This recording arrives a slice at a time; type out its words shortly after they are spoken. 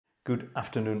Good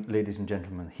afternoon, ladies and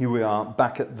gentlemen. Here we are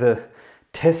back at the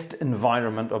test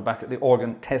environment, or back at the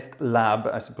organ test lab,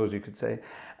 I suppose you could say.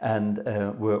 And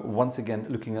we're once again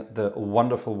looking at the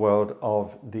wonderful world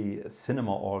of the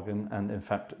cinema organ, and in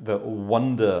fact the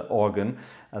wonder organ,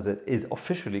 as it is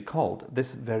officially called,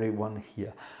 this very one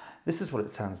here. This is what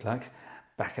it sounds like.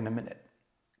 Back in a minute.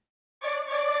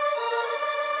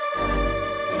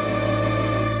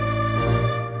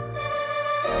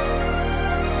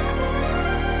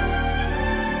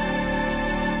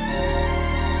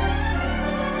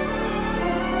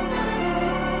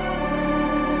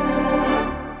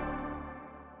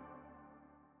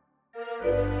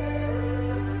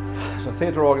 So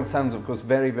theatre organ sounds, of course,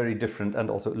 very, very different,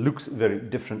 and also looks very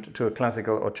different to a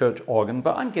classical or church organ,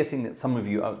 but I'm guessing that some of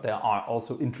you out there are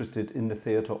also interested in the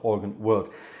theatre organ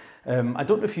world. I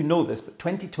don't know if you know this, but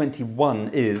 2021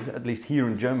 is, at least here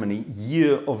in Germany,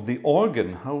 Year of the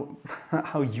Organ.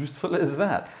 How useful is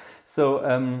that? So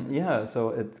yeah, so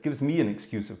it gives me an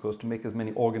excuse, of course, to make as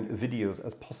many organ videos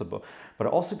as possible, but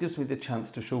it also gives me the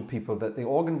chance to show people that the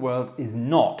organ world is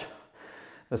not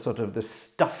the sort of the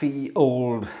stuffy,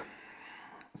 old,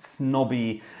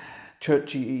 snobby,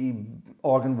 churchy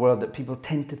organ world that people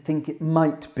tend to think it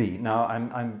might be. Now,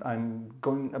 I'm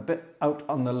going a bit out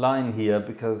on the line here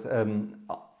because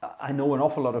I know an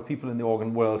awful lot of people in the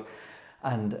organ world,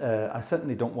 and I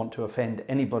certainly don't want to offend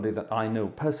anybody that I know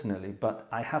personally, but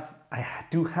I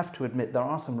do have to admit there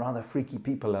are some rather freaky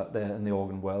people out there in the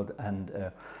organ world, and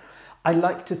I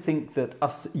like to think that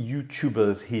us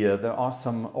YouTubers here, there are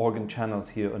some organ channels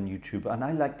here on YouTube, and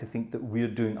I like to think that we're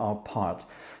doing our part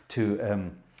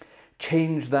to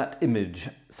change that image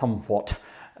somewhat,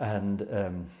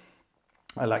 and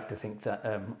I like to think that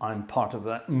I'm part of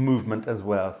that movement as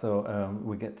well, so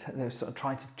we get to sort of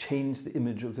try to change the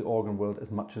image of the organ world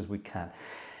as much as we can.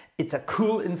 It's a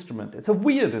cool instrument, it's a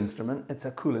weird instrument, it's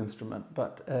a cool instrument,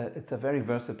 but it's a very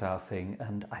versatile thing,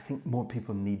 and I think more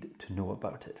people need to know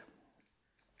about it.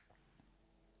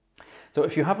 So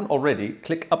if you haven't already,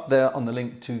 click up there on the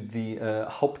link to the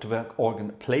Hauptwerk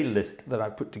organ playlist that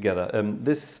I've put together.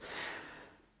 This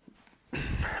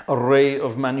array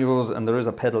of manuals, and there is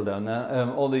a pedal down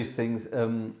there, all these things,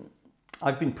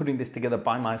 I've been putting this together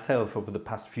by myself over the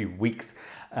past few weeks,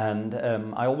 and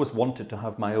I always wanted to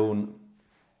have my own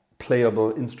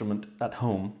playable instrument at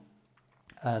home,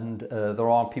 and there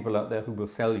are people out there who will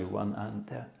sell you one, and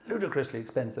they're ludicrously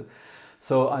expensive.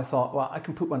 So I thought, well, I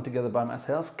can put one together by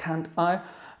myself, can't I?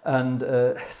 And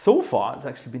so far, it's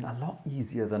actually been a lot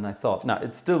easier than I thought. Now,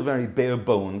 it's still very bare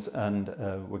bones, and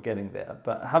we're getting there.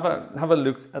 But have a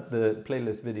look at the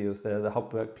playlist videos there, the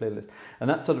Hauptwerk playlist. And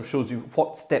that sort of shows you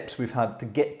what steps we've had to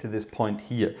get to this point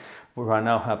here, where I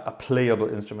now have a playable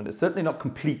instrument. It's certainly not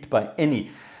complete by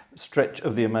any stretch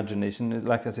of the imagination.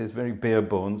 Like I say, it's very bare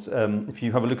bones. If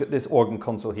you have a look at this organ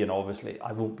console here, and obviously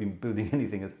I won't be building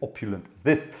anything as opulent as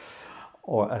this,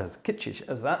 or as kitschish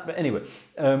as that, but anyway,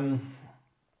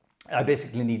 I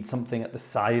basically need something at the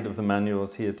side of the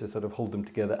manuals here to sort of hold them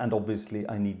together, and obviously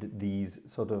I need these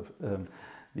sort of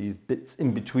these bits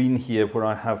in between here where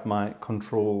I have my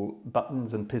control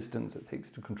buttons and pistons it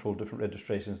takes to control different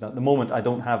registrations. Now at the moment I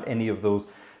don't have any of those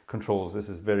controls. This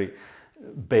is very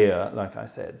bare, like I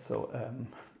said, so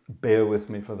bear with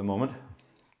me for the moment.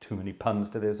 Too many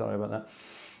puns today, sorry about that.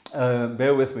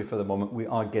 Bear with me for the moment, we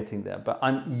are getting there, but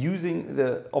I'm using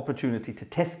the opportunity to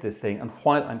test this thing, and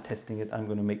while I'm testing it I'm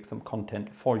going to make some content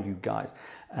for you guys,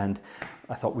 and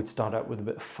I thought we'd start out with a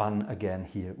bit of fun again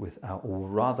here with our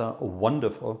rather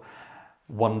wonderful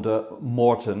Wonder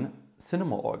Morton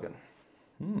cinema organ.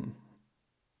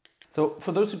 So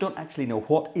for those who don't actually know,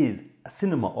 what is a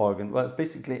cinema organ? Well, it's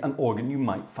basically an organ you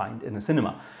might find in a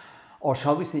cinema. Or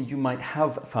shall we say you might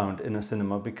have found in a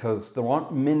cinema, because there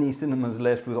aren't many cinemas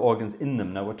left with organs in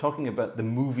them. Now we're talking about the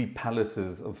movie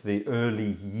palaces of the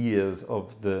early years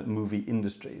of the movie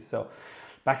industry. So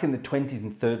back in the 20s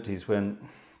and 30s, when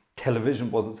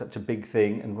television wasn't such a big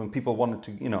thing, and when people wanted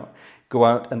to, you know, go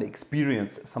out and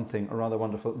experience something rather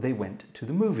wonderful, they went to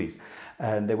the movies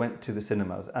and they went to the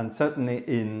cinemas. And certainly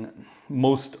in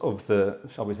most of the,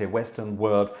 shall we say, Western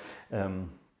world,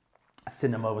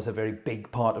 cinema was a very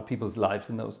big part of people's lives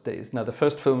in those days. Now the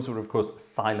first films were of course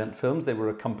silent films. They were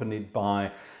accompanied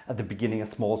by, at the beginning, a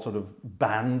small sort of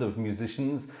band of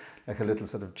musicians, like a little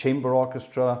sort of chamber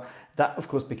orchestra. That of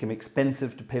course became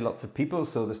expensive to pay lots of people,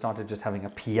 so they started just having a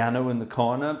piano in the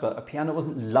corner, but a piano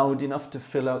wasn't loud enough to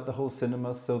fill out the whole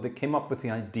cinema, so they came up with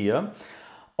the idea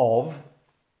of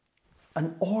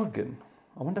an organ.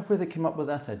 I wonder where they came up with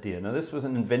that idea. Now, this was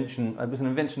an invention. It was an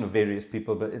invention of various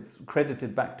people, but it's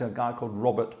credited back to a guy called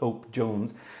Robert Hope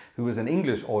Jones, who was an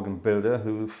English organ builder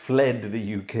who fled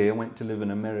the UK and went to live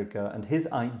in America. And his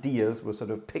ideas were sort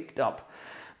of picked up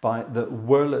by the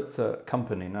Wurlitzer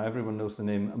company. Now, everyone knows the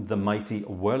name the mighty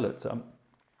Wurlitzer.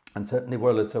 And certainly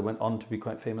Wurlitzer went on to be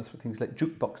quite famous for things like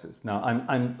jukeboxes. Now,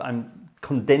 I'm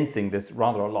condensing this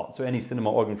rather a lot. So any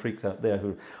cinema organ freaks out there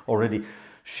who are already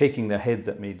shaking their heads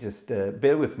at me, just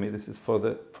bear with me. This is for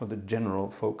the general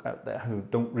folk out there who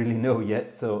don't really know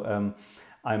yet. So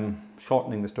I'm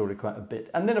shortening the story quite a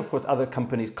bit. And then, of course, other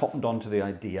companies cottoned on to the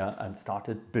idea and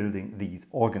started building these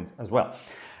organs as well.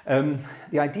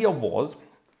 The idea was,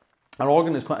 an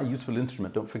organ is quite a useful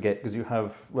instrument, don't forget, because you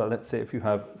have, well, let's say if you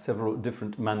have several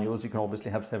different manuals, you can obviously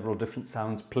have several different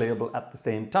sounds playable at the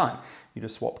same time. You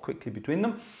just swap quickly between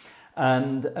them.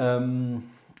 And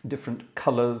different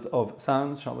colors of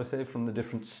sounds, shall we say, from the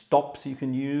different stops you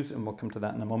can use, and we'll come to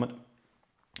that in a moment.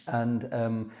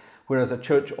 And whereas a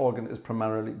church organ is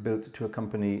primarily built to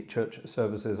accompany church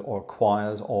services or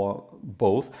choirs or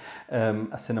both,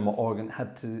 a cinema organ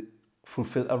had to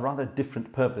fulfill a rather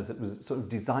different purpose. It was sort of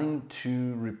designed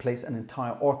to replace an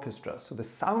entire orchestra. So the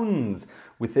sounds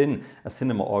within a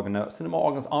cinema organ, now cinema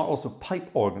organs are also pipe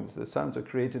organs. The sounds are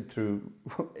created through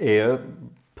air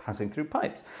passing through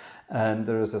pipes. And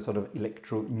there is a sort of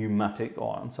electro-pneumatic,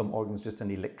 or on some organs just an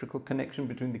electrical connection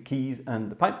between the keys and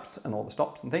the pipes and all the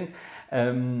stops and things.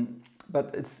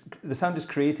 But the sound is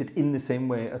created in the same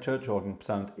way a church organ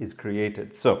sound is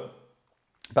created.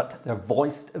 But they're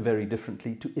voiced very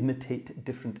differently to imitate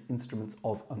different instruments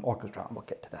of an orchestra. And we'll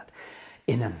get to that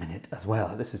in a minute as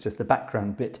well. This is just the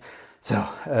background bit. So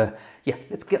yeah,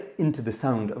 let's get into the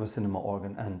sound of a cinema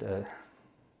organ and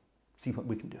see what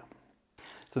we can do.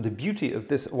 So the beauty of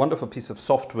this wonderful piece of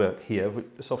software here, which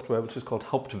is called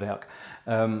Hauptwerk.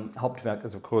 Hauptwerk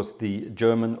is, of course, the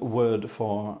German word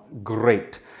for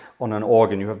great on an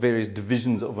organ. You have various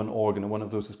divisions of an organ, and one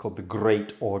of those is called the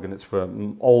great organ. It's where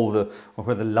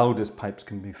where the loudest pipes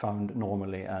can be found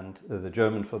normally, and the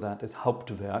German for that is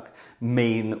Hauptwerk,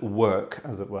 main work,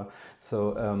 as it were.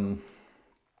 So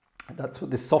that's what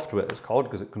this software is called,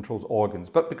 because it controls organs.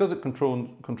 But because it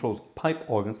controls pipe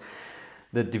organs,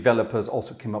 the developers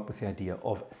also came up with the idea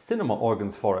of cinema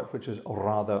organs for it, which is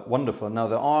rather wonderful. Now,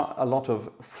 there are a lot of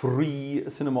free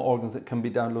cinema organs that can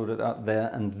be downloaded out there,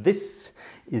 and this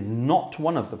is not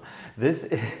one of them. This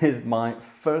is my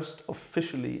first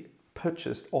officially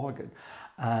purchased organ,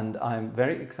 and I'm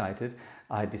very excited.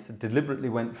 I deliberately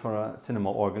went for a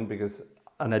cinema organ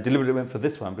and I deliberately went for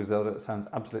this one because it sounds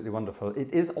absolutely wonderful.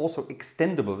 It is also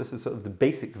extendable. This is sort of the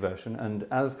basic version, and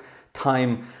as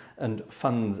time and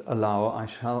funds allow, I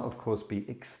shall of course be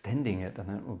extending it, and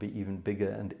then it will be even bigger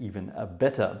and even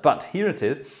better. But here it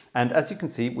is, and as you can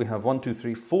see, we have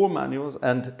 4 manuals,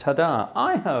 and ta-da,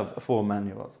 I have 4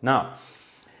 manuals. Now,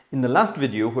 in the last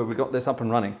video where we got this up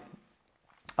and running,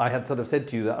 I had sort of said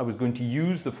to you that I was going to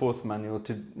use the 4th manual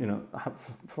to,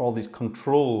 for all these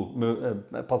control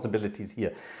possibilities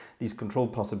here. These control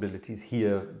possibilities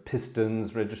here,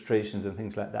 pistons, registrations and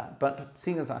things like that. But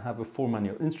seeing as I have a 4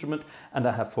 manual instrument and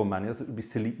I have 4 manuals, it would be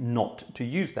silly not to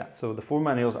use that. So the 4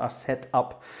 manuals are set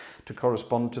up to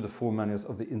correspond to the 4 manuals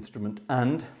of the instrument,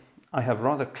 and I have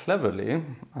rather cleverly,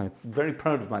 I'm very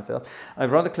proud of myself,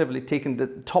 I've rather cleverly taken the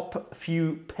top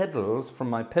few pedals from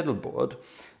my pedal board,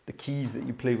 the keys that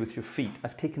you play with your feet.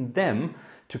 I've taken them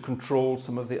to control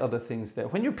some of the other things there.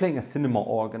 When you're playing a cinema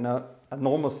organ, now a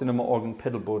normal cinema organ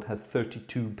pedal board has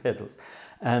 32 pedals,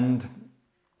 and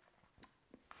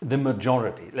the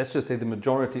majority, let's just say the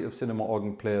majority of cinema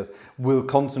organ players will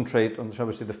concentrate on, shall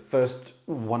we say, the first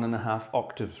 1.5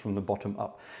 octaves from the bottom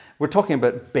up. We're talking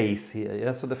about bass here,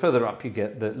 yeah? So the further up you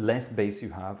get, the less bass you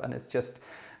have, and it's just,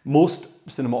 most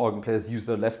cinema organ players use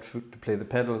their left foot to play the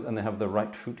pedals, and they have their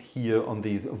right foot here on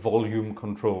these volume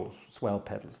controls, swell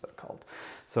pedals they're called.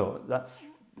 So that's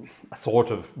a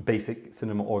sort of basic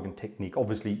cinema organ technique.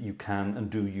 Obviously you can and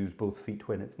do use both feet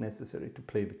when it's necessary to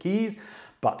play the keys,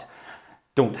 but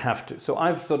don't have to. So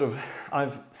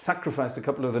I've sacrificed a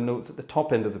couple of the notes at the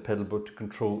top end of the pedal board to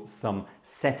control some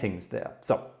settings there.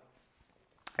 So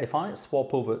if I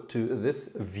swap over to this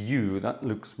view, that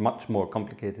looks much more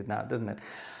complicated now, doesn't it?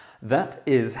 That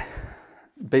is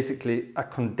basically a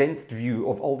condensed view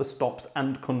of all the stops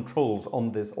and controls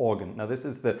on this organ. Now, this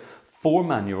is the 4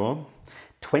 manual,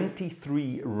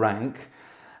 23 rank,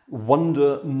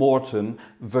 Wonder Morton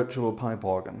virtual pipe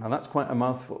organ. Now that's quite a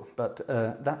mouthful, but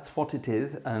that's what it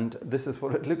is, and this is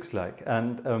what it looks like.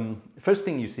 And first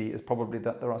thing you see is probably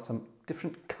that there are some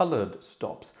different colored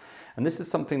stops, and this is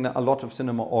something that a lot of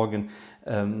cinema organ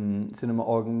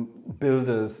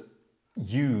builders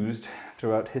used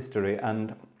throughout history,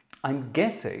 and I'm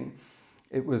guessing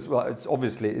it was, well,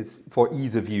 it's for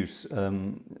ease of use.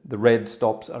 The red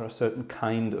stops are a certain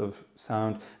kind of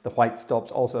sound, the white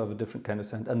stops also have a different kind of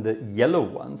sound, and the yellow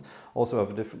ones also have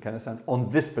a different kind of sound on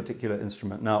this particular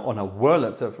instrument. Now, on a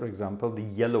Wurlitzer, for example, the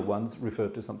yellow ones refer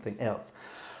to something else.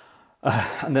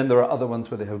 And then there are other ones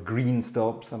where they have green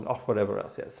stops and whatever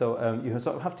else. Yeah. So you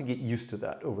sort of have to get used to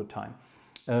that over time.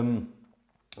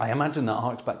 I imagine that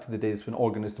harks back to the days when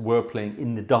organists were playing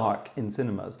in the dark in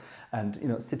cinemas and, you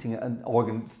know, sitting at an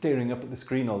organ, staring up at the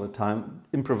screen all the time,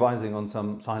 improvising on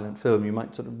some silent film. You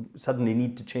might sort of suddenly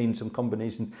need to change some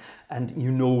combinations and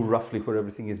you know roughly where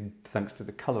everything is thanks to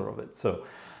the color of it. So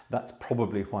that's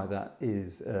probably why that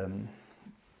is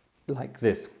like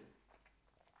this.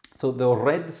 So the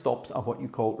red stops are what you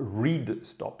call reed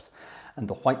stops, and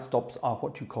the white stops are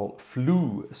what you call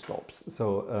flue stops.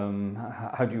 So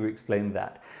how do you explain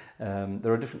that?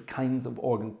 There are different kinds of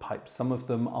organ pipes. Some of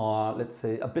them are, let's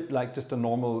say, a bit like just a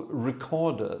normal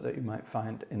recorder that you might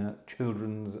find in a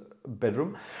children's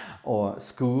bedroom or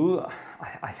school.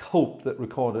 I hope that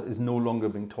recorder is no longer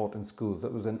being taught in schools.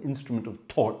 That was an instrument of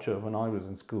torture when I was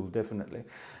in school, definitely.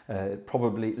 It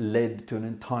probably led to an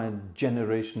entire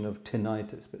generation of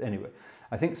tinnitus. But anyway,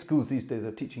 I think schools these days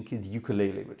are teaching kids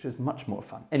ukulele, which is much more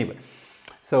fun. Anyway,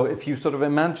 so if you sort of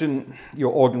imagine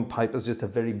your organ pipe as just a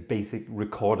very basic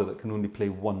recorder that can only play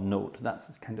one note, that's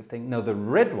this kind of thing. Now the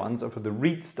red ones are for the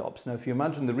reed stops. Now if you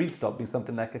imagine the reed stop being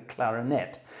something like a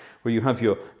clarinet, where you have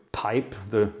your pipe,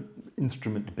 the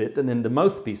instrument bit, and then the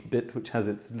mouthpiece bit, which has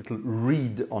its little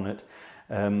reed on it.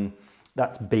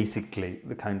 That's basically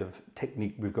the kind of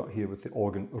technique we've got here with the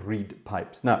organ reed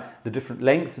pipes. Now, the different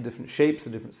lengths, the different shapes, the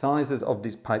different sizes of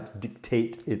these pipes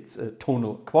dictate its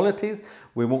tonal qualities.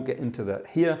 We won't get into that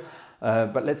here,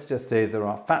 but let's just say there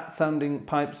are fat sounding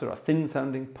pipes, there are thin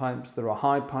sounding pipes, there are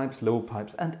high pipes, low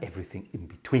pipes, and everything in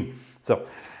between. So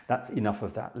that's enough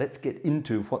of that. Let's get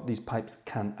into what these pipes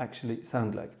can actually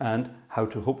sound like and how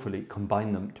to hopefully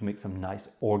combine them to make some nice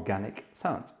organic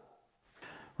sounds.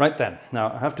 Right then,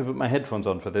 now I have to put my headphones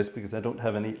on for this because I don't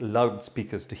have any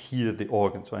loudspeakers to hear the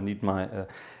organ, so I need my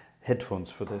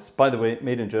headphones for this. By the way,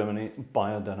 made in Germany,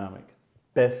 biodynamic.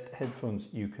 Best headphones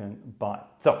you can buy.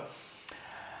 So,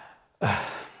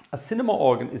 a cinema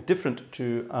organ is different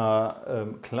to a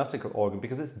classical organ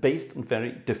because it's based on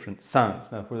very different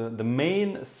sounds. Now, the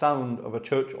main sound of a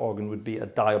church organ would be a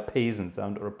diapason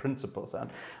sound or a principal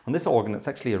sound. On this organ, it's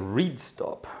actually a reed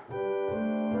stop.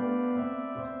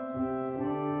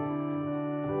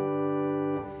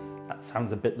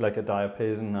 Sounds a bit like a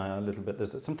diapason, a little bit.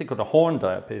 There's something called a horn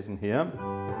diapason here.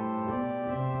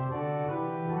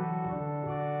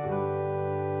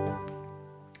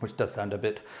 Which does sound a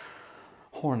bit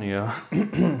hornier.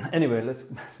 Anyway, let's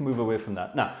move away from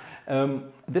that. Now,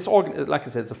 this organ, like I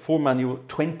said, it's a 4-manual,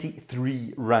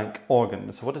 23 rank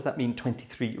organ. So what does that mean,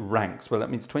 23 ranks? Well, that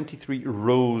means 23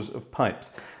 rows of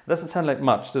pipes. It doesn't sound like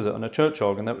much, does it? On a church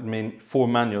organ, that would mean 4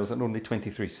 manuals and only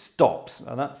 23 stops.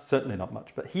 Now, that's certainly not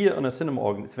much. But here on a cinema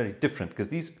organ, it's very different because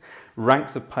these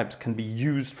ranks of pipes can be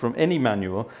used from any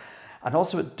manual and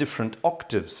also at different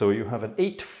octaves. So you have an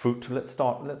 8-foot, let's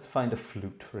find a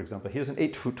flute, for example. Here's an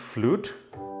 8-foot flute.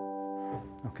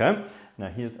 Okay, now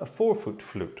here's a 4-foot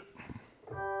flute.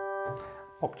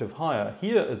 Octave higher.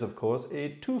 Here is, of course,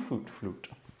 a 2-foot flute.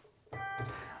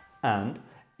 And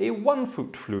a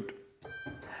 1-foot flute.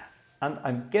 And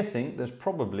I'm guessing there's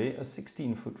probably a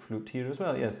 16-foot flute here as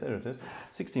well. Yes, there it is.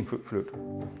 16-foot flute.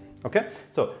 Okay,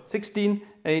 so 16,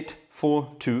 8,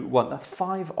 4, 2, 1. That's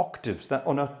 5 octaves. That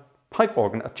on a pipe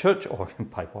organ, a church organ,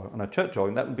 on a church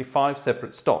organ, that would be 5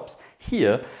 separate stops.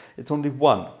 Here, it's only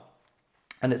 1.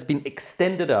 And it's been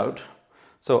extended out.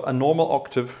 So a normal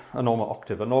octave, a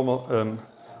normal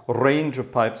range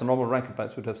of pipes, a normal rank of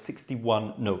pipes would have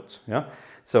 61 notes. Yeah.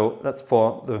 So that's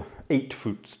for the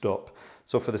 8-foot stop.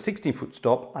 So for the 16-foot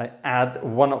stop, I add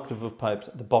 1 octave of pipes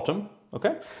at the bottom.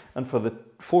 Okay. And for the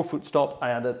 4-foot stop, I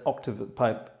add an octave of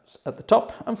pipes at the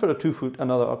top, and for the 2-foot,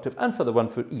 another octave, and for the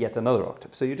 1-foot, yet another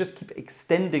octave. So you just keep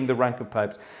extending the rank of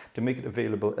pipes to make it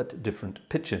available at different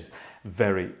pitches.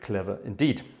 Very clever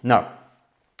indeed. Now,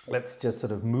 let's just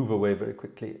sort of move away very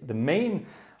quickly. The main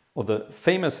or the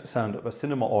famous sound of a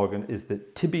cinema organ is the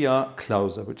tibia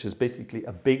clausa, which is basically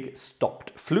a big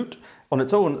stopped flute. On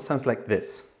its own, it sounds like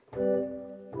this.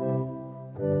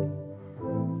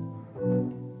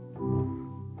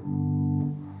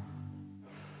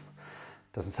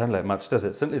 Doesn't sound like much, does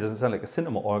it? Certainly doesn't sound like a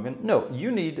cinema organ. No,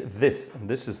 you need this, and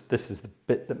this is the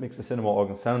bit that makes a cinema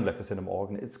organ sound like a cinema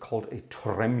organ. It's called a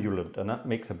tremulant, and that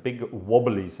makes a big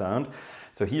wobbly sound.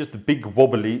 So here's the big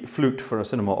wobbly flute for a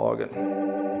cinema organ.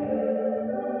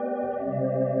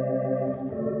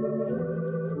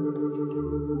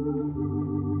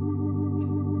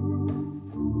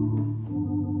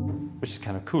 which is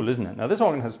kind of cool, isn't it? Now this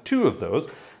organ has two of those.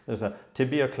 There's a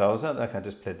tibia clausa, like I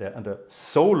just played there, and a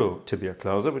solo tibia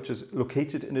clausa, which is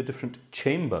located in a different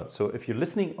chamber. So if you're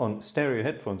listening on stereo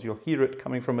headphones, you'll hear it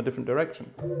coming from a different direction.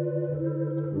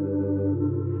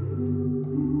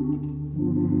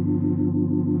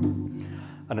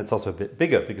 And it's also a bit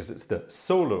bigger because it's the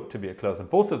solo tibia clausa.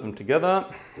 Both of them together.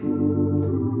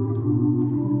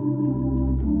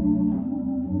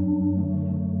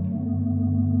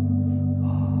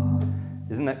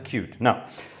 Isn't that cute? Now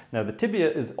the tibia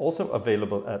is also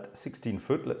available at 16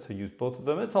 foot. Let's use both of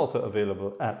them. It's also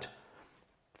available at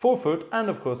 4 foot, and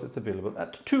of course it's available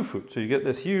at 2 foot. So you get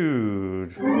this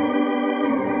huge.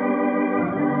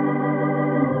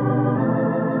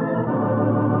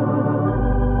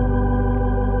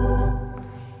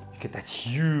 Get that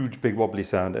huge big wobbly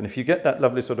sound, and if you get that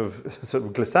lovely sort of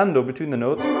glissando between the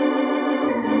notes,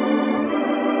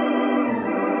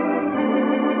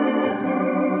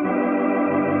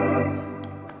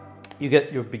 you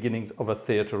get your beginnings of a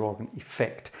theatre organ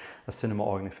effect, a cinema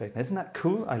organ effect. Now, isn't that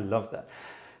cool? I love that.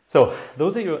 So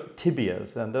those are your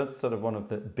tibias, and that's sort of one of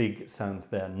the big sounds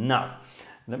there. Now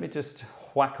let me just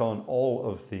whack on all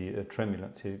of the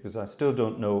tremulants here, because I still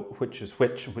don't know which is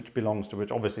which belongs to which.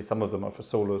 Obviously some of them are for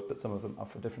solos, but some of them are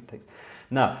for different things.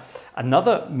 Now,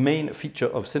 another main feature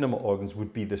of cinema organs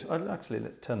would be this, actually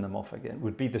let's turn them off again,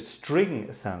 would be the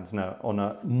string sounds. Now, on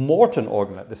a Morton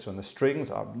organ like this one, the strings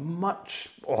are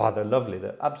they're lovely,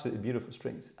 they're absolutely beautiful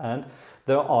strings. And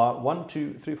there are 1,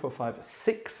 2, 3, 4, 5,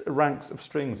 6 ranks of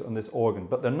strings on this organ,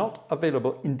 but they're not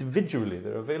available individually,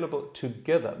 they're available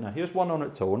together. Now here's one on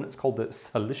its own, it's called the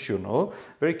salicional,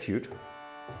 very cute.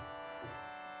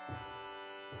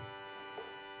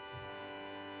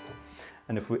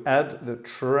 And if we add the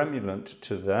tremulant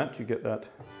to that, you get that.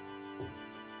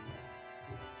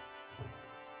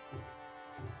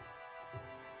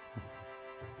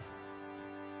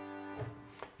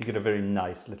 You get a very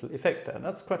nice little effect there. And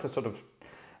that's quite a sort of,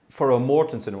 for a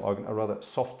Morton cinema organ, a rather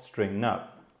soft string. Now,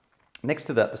 next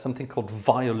to that, there's something called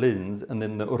violins, and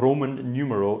then the Roman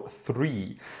numeral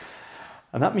 3.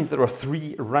 And that means there are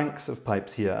 3 ranks of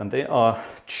pipes here, and they are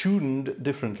tuned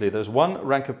differently. There's one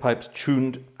rank of pipes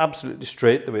tuned absolutely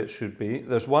straight, the way it should be.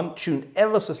 There's one tuned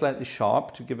ever so slightly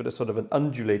sharp to give it a sort of an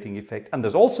undulating effect. And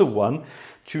there's also one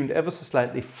tuned ever so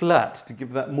slightly flat to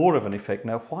give that more of an effect.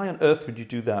 Now, why on earth would you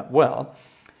do that? Well,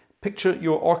 picture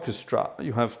your orchestra.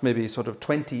 You have maybe sort of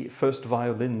 20 first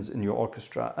violins in your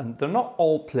orchestra, and they're not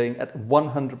all playing at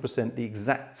 100% the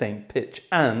exact same pitch,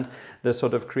 and they're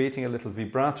sort of creating a little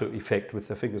vibrato effect with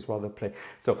their fingers while they play.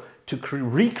 So to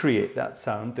recreate that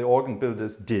sound, the organ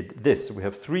builders did this. So we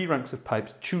have 3 ranks of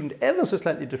pipes tuned ever so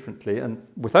slightly differently, and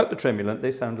without the tremulant,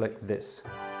 they sound like this.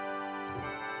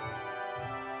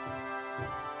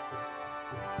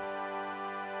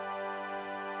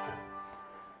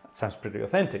 Sounds pretty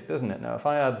authentic, doesn't it? Now, if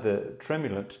I add the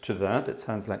tremulant to that, it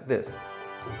sounds like this.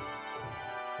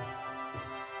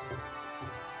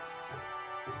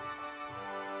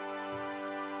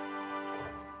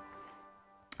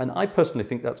 And I personally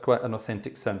think that's quite an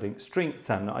authentic sounding string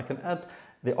sound. Now, I can add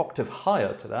the octave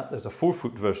higher to that. There's a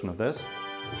 4-foot version of this.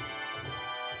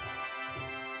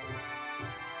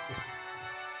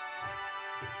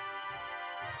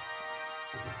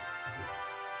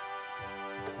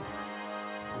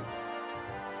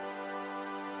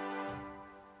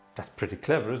 That's pretty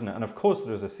clever, isn't it? And of course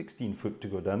there's a 16-foot to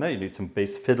go down there. You need some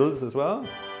bass fiddles as well.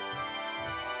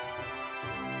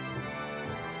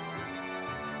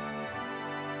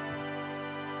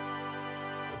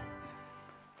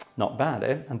 Not bad,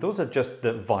 eh? And those are just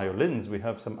the violins. We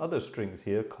have some other strings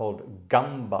here called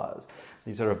gambas.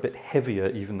 These are a bit heavier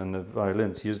even than the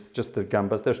violins. Here's just the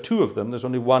gambas. There's 2 of them. There's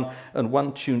only one, and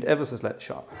one tuned ever so slightly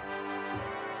sharp.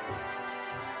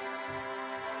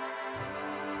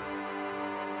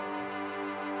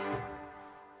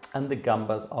 And the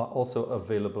gambas are also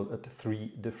available at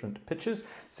 3 different pitches,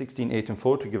 16, 8 and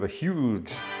 4, to give a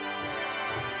huge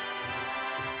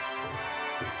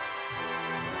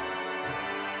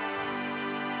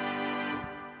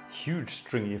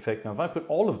stringy effect. Now if I put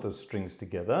all of those strings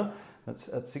together, that's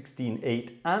at 16,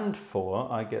 8 and 4,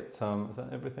 I get some, is that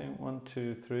everything? 1,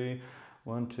 2, 3,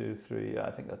 1, 2, 3, yeah,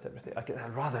 I think that's everything. I get a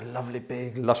rather lovely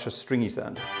big luscious stringy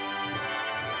sound.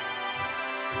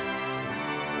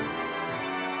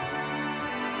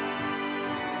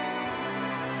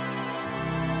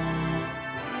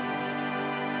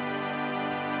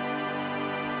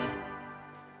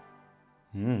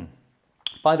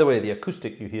 By the way, the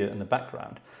acoustic you hear in the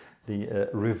background, the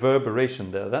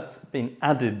reverberation there, that's been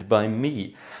added by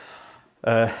me.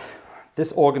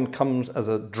 This organ comes as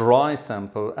a dry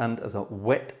sample and as a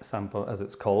wet sample, as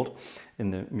it's called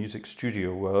in the music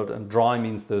studio world. And dry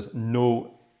means there's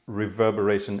no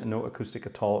reverberation, no acoustic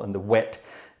at all. And the wet,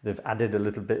 they've added a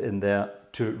little bit in there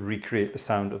to recreate the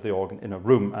sound of the organ in a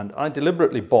room. And I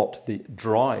deliberately bought the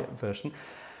dry version,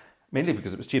 mainly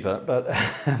because it was cheaper, but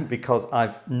because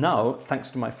I've now, thanks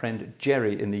to my friend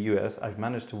Jerry in the US, I've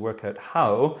managed to work out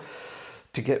how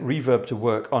to get reverb to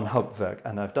work on Hauptwerk.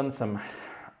 And I've done some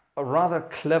rather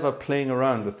clever playing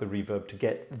around with the reverb to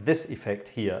get this effect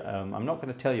here. I'm not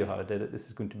going to tell you how I did it. This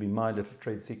is going to be my little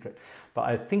trade secret. But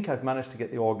I think I've managed to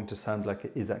get the organ to sound like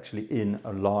it is actually in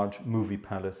a large movie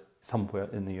palace somewhere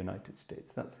in the United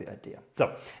States. That's the idea.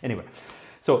 So anyway,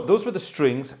 so those were the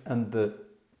strings and the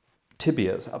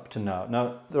tibias up to now.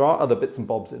 Now, there are other bits and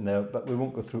bobs in there, but we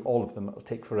won't go through all of them. It'll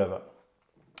take forever.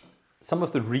 Some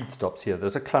of the reed stops here.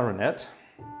 There's a clarinet,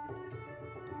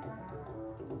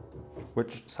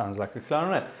 which sounds like a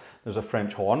clarinet. There's a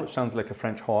French horn, which sounds like a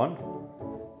French horn,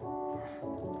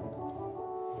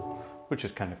 which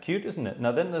is kind of cute, isn't it?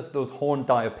 Now then there's those horn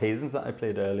diapasons that I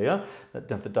played earlier, that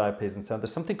have the diapason sound.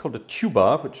 There's something called a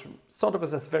tuba, which sort of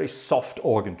is this very soft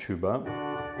organ tuba.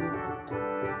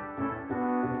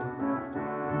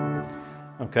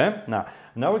 Okay, now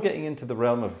we're getting into the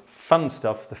realm of fun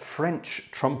stuff, the French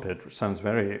trumpet, which sounds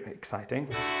very exciting.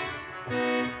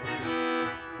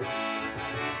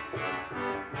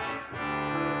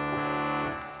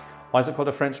 Why is it called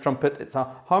a French trumpet? It's a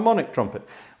harmonic trumpet.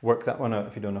 Work that one out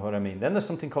if you don't know what I mean. Then there's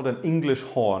something called an English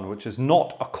horn, which is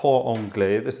not a cor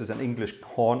anglais. This is an English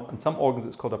horn. And some organs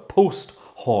it's called a post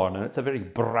horn, and it's a very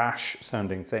brash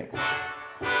sounding thing.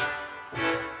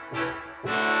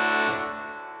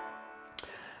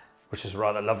 Which is a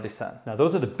rather lovely sound. Now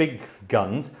those are the big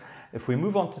guns. If we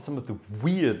move on to some of the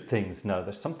weird things now,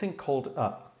 there's something called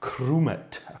a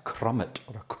crummet, or a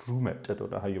crummet, I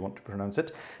don't know how you want to pronounce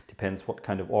it, depends what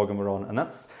kind of organ we're on, and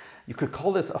that's, you could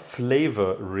call this a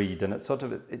flavor reed, and it's sort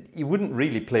of, you wouldn't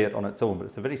really play it on its own, but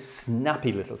it's a very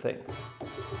snappy little thing.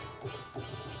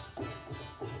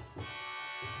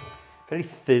 Very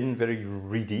thin, very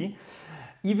reedy.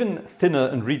 Even thinner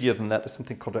and reedier than that is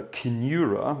something called a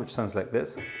kinura, which sounds like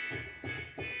this.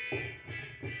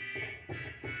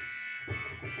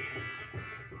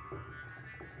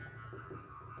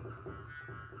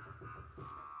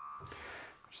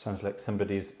 Sounds like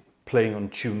somebody's playing on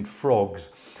tuned frogs.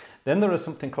 Then there is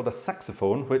something called a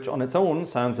saxophone, which on its own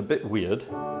sounds a bit weird.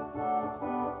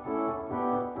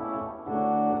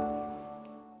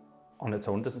 On its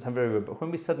own doesn't sound very weird, but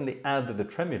when we suddenly add the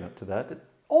tremulant to that, it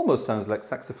almost sounds like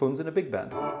saxophones in a big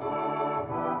band.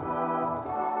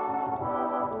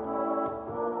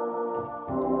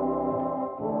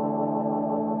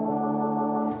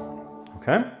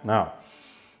 Okay, now,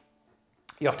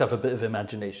 you have to have a bit of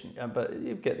imagination, yeah, but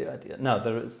you get the idea. Now,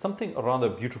 there is something rather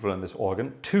beautiful in this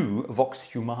organ, two vox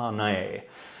humanae.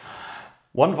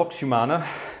 One vox humana,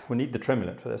 we need the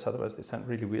tremulant for this, otherwise they sound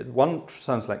really weird. One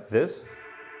sounds like this.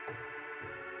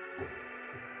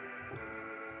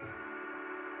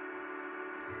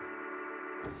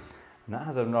 And that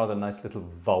has a rather nice little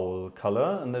vowel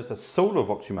colour, and there's a solo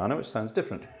vox humana, which sounds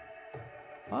different.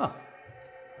 Ah.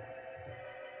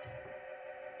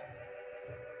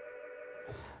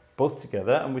 Both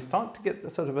together, and we start to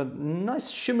get sort of a nice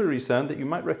shimmery sound that you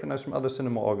might recognize from other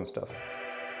cinema organ stuff.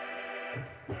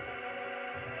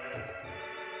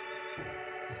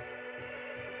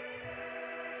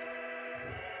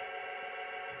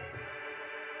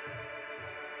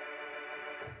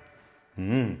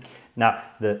 Now,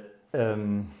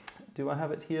 do I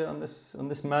have it here on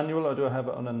this manual, or do I have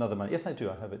it on another manual? Yes, I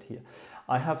do. I have it here.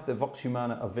 I have the vox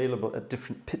humana available at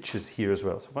different pitches here as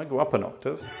well. So if I go up an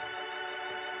octave.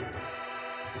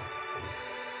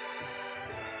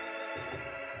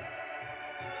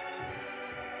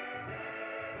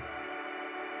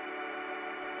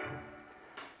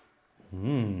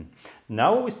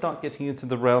 Now we start getting into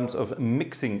the realms of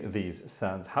mixing these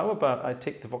sounds. How about I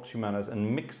take the vox humanas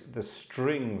and mix the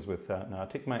strings with that? Now I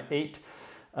take my 8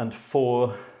 and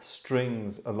 4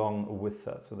 strings along with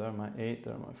that. So there are my 8,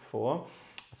 there are my 4.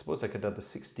 I suppose I could add the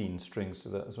 16 strings to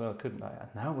that as well, couldn't I? And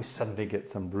now we suddenly get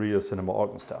some real cinema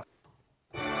organ stuff.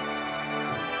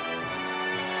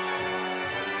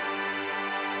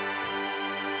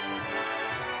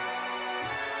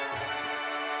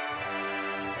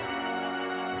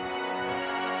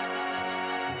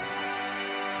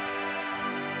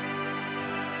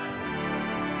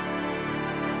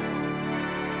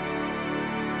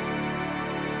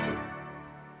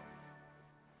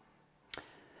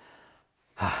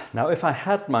 Now, if I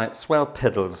had my swell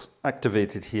pedals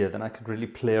activated here, then I could really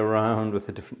play around with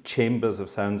the different chambers of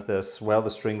sounds there, swell the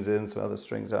strings in, swell the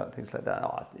strings out, things like that.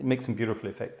 Oh, it makes some beautiful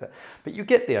effects there. But you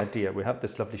get the idea. We have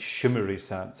this lovely shimmery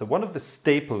sound. So one of the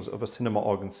staples of a cinema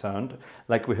organ sound,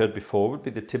 like we heard before, would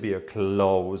be the tibia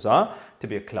clausa,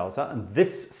 and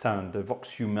this sound, the vox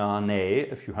humanae,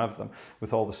 if you have them,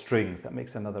 with all the strings, that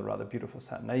makes another rather beautiful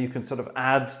sound. Now you can sort of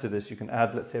add to this. You can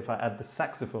add, let's say if I add the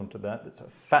saxophone to that, it sort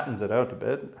of fattens it out a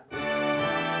bit.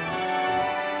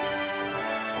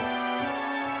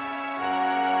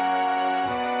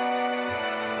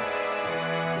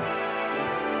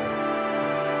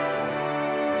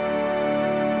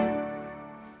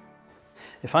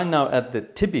 If I now add the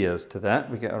tibias to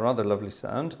that, we get a rather lovely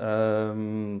sound.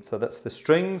 So that's the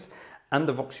strings and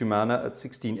the vox humana at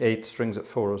 16/8, strings at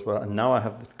 4 as well. And now I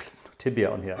have the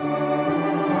tibia on here.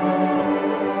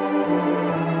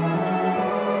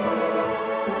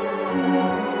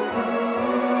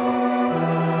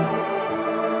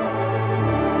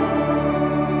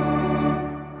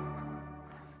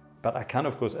 But I can,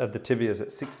 of course, add the tibias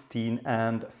at 16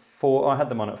 and 4. Oh, I had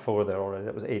them on at 4 there already.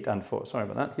 That was 8 and 4. Sorry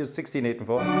about that. Here's 16, 8 and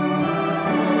 4.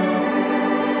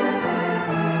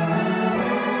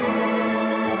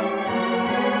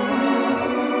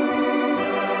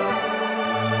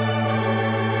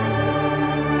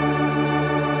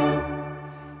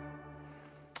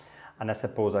 And I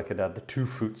suppose I could add the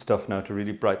 2-foot stuff now to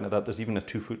really brighten it up. There's even a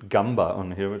 2-foot gamba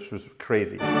on here, which was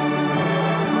crazy.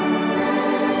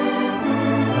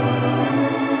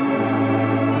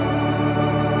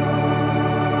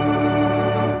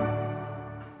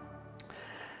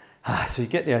 So you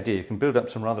get the idea. You can build up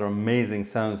some rather amazing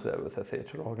sounds there with a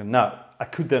theatre organ. Now, I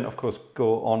could then, of course,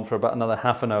 go on for about another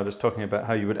half an hour just talking about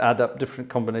how you would add up different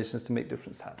combinations to make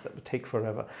different sounds. That would take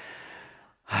forever.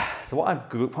 So what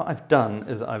I've done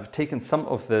is I've taken some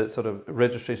of the sort of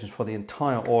registrations for the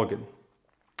entire organ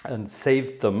and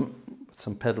saved them with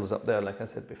some pedals up there, like I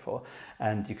said before,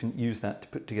 and you can use that to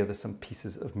put together some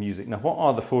pieces of music. Now, what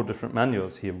are the 4 different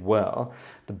manuals here? Well,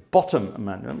 the bottom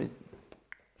manual, let me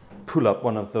pull up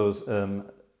one of those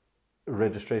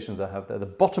registrations I have there. The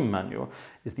bottom manual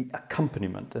is the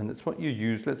accompaniment, and it's what you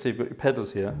use. Let's say you've got your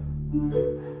pedals here.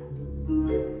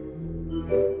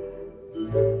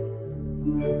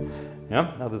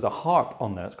 Yeah, now there's a harp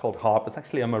on there. It's called harp. It's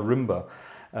actually a marimba,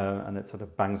 and it sort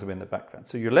of bangs away in the background.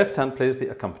 So your left hand plays the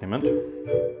accompaniment,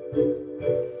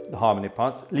 the harmony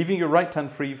parts, leaving your right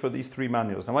hand free for these 3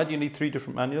 manuals. Now, why do you need 3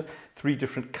 different manuals? 3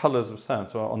 different colors of sound.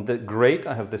 So on the great,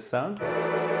 I have this sound,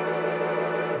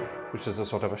 which is a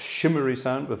sort of a shimmery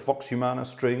sound with vox humana,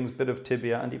 strings, bit of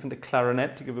tibia, and even the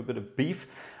clarinet to give a bit of beef.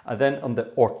 And then on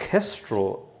the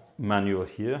orchestral manual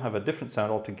here, I have a different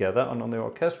sound altogether. And on the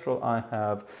orchestral, I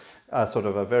have a sort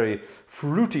of a very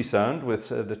fruity sound with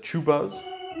the tubas,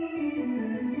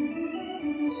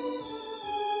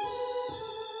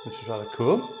 which is rather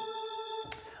cool.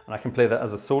 And I can play that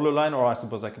as a solo line, or I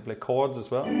suppose I can play chords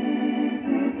as well.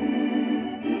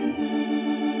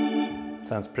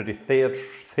 Sounds pretty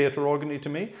theatre organ-y to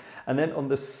me. And then on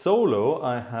the solo,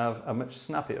 I have a much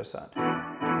snappier sound.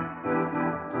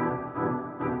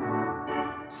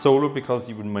 Solo because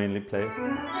you would mainly play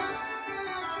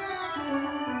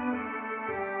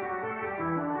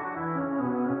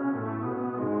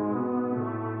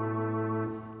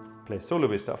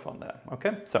solo-y stuff on there.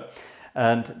 Okay, so,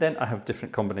 and then I have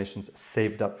different combinations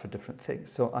saved up for different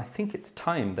things. So I think it's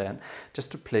time then just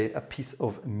to play a piece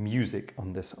of music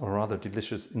on this rather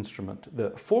delicious instrument, the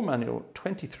 4-manual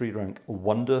 23 rank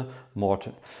Wonder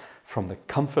Morton, from the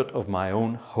comfort of my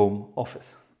own home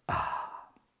office.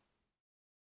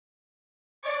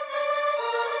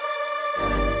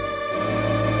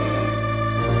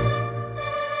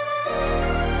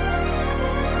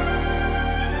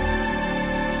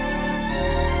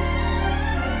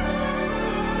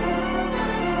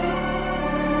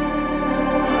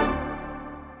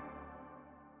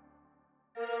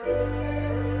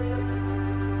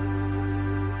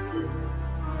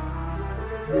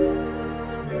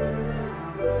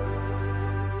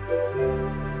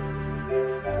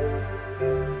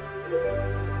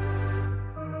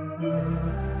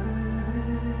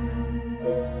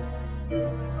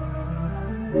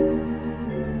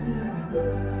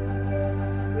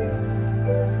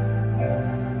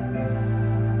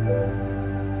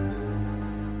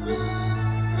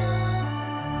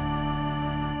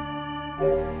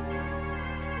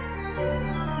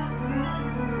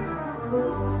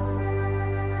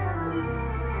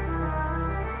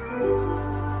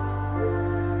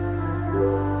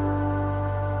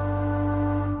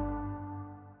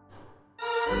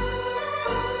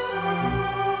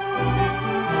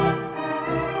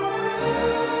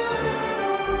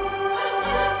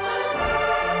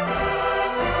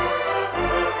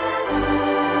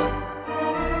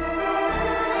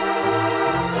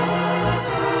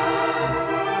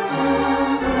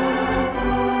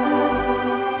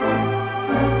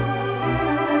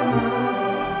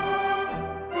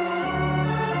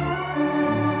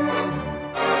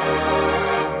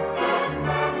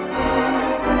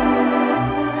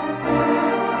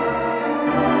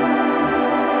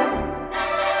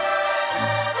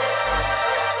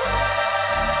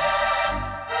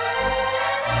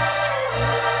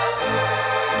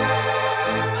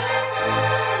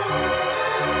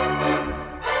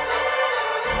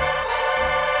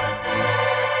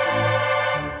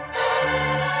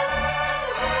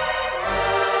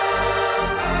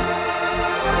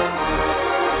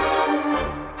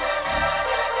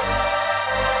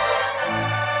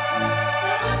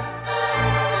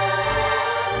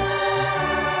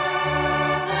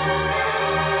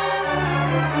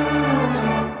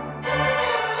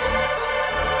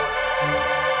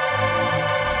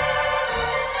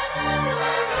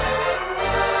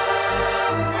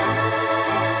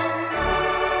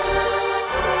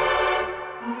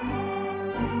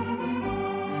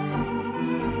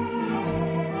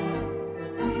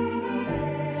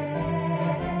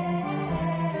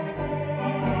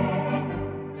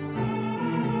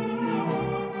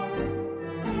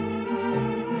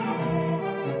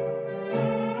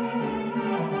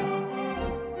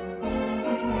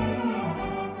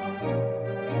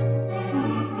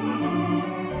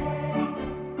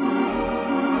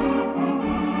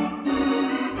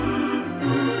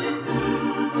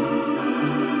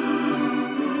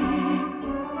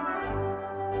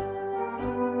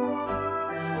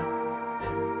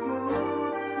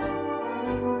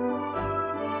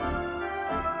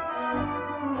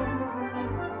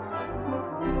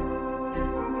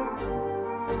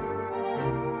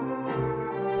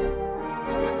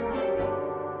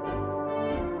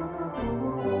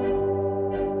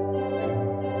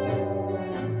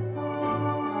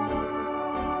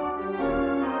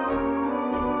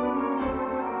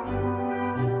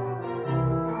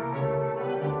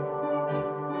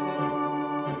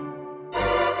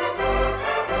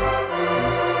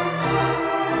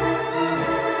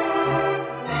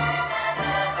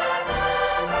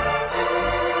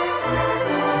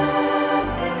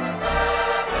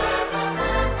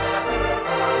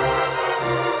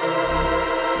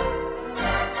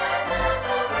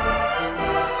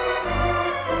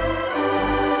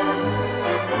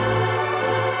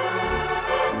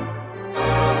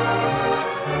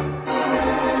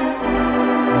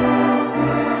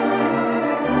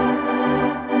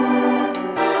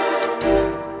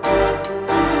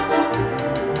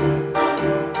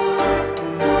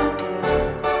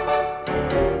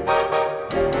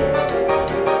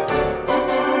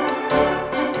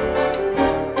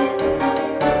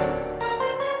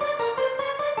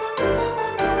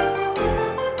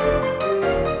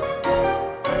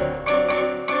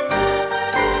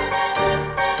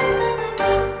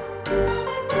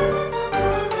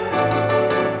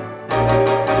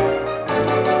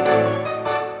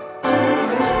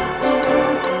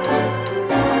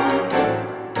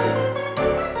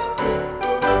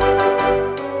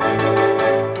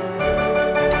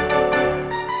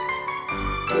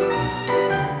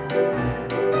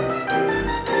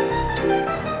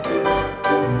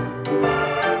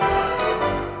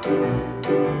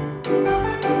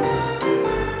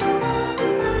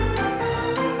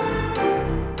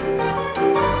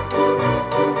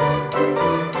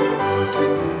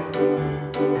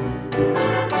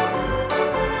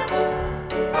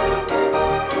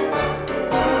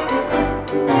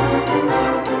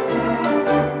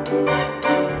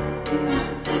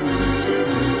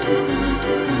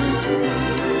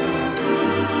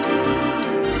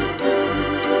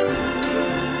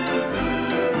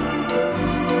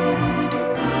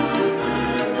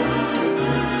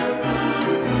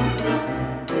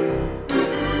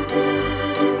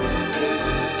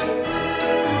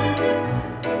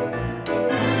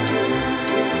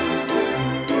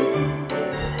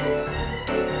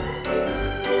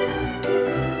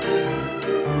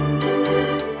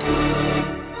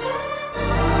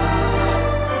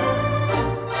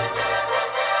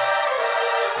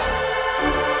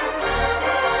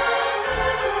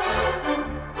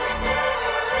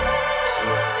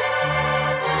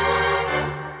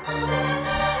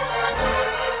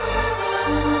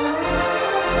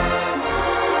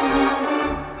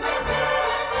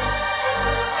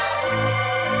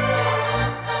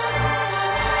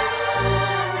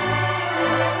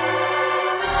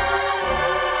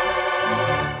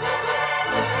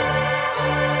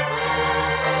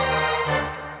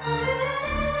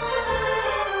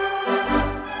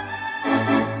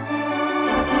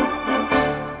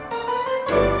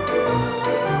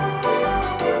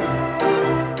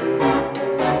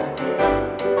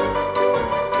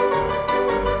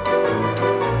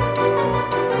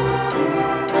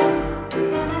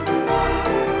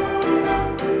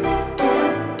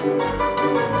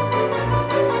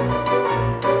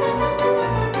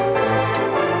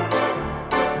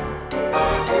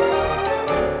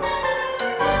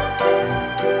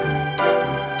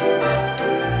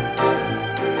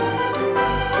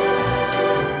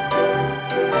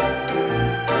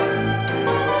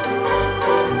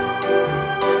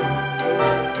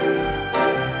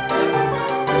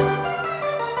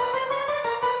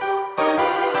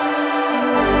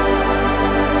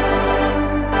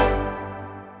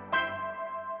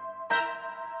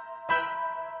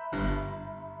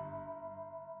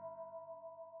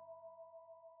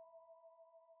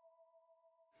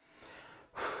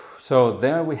 So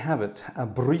there we have it, a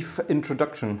brief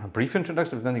introduction.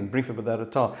 There's nothing brief about that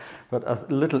at all, but a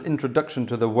little introduction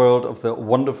to the world of the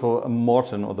wonderful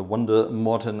Morton, or the Wonder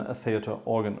Morton theatre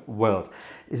organ world.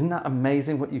 Isn't that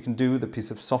amazing what you can do with a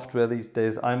piece of software these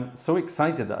days? I'm so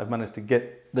excited that I've managed to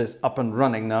get this up and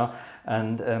running now,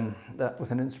 and that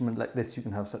with an instrument like this you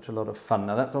can have such a lot of fun.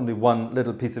 Now that's only one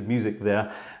little piece of music there.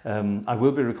 I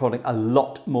will be recording a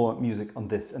lot more music on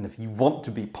this, and if you want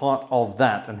to be part of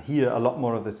that and hear a lot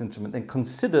more of this instrument, then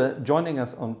consider joining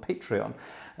us on Patreon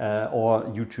or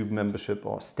YouTube membership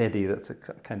or Steady. That's a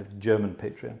kind of German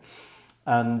Patreon.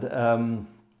 And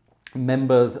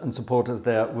members and supporters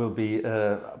there will be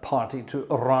party to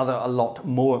rather a lot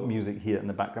more music here in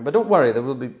the background. But don't worry, there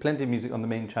will be plenty of music on the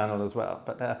main channel as well.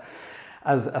 But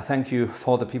as a thank you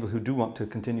for the people who do want to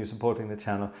continue supporting the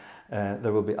channel,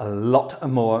 there will be a lot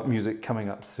more music coming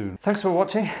up soon. Thanks for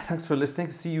watching, thanks for listening.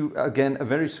 See you again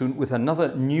very soon with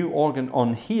another new organ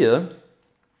on here,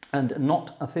 and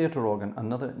not a theatre organ,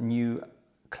 another new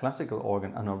classical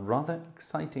organ, and a rather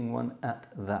exciting one at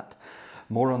that.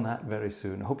 More on that very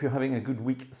soon. I hope you're having a good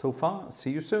week so far.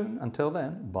 See you soon. Until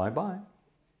then, bye-bye.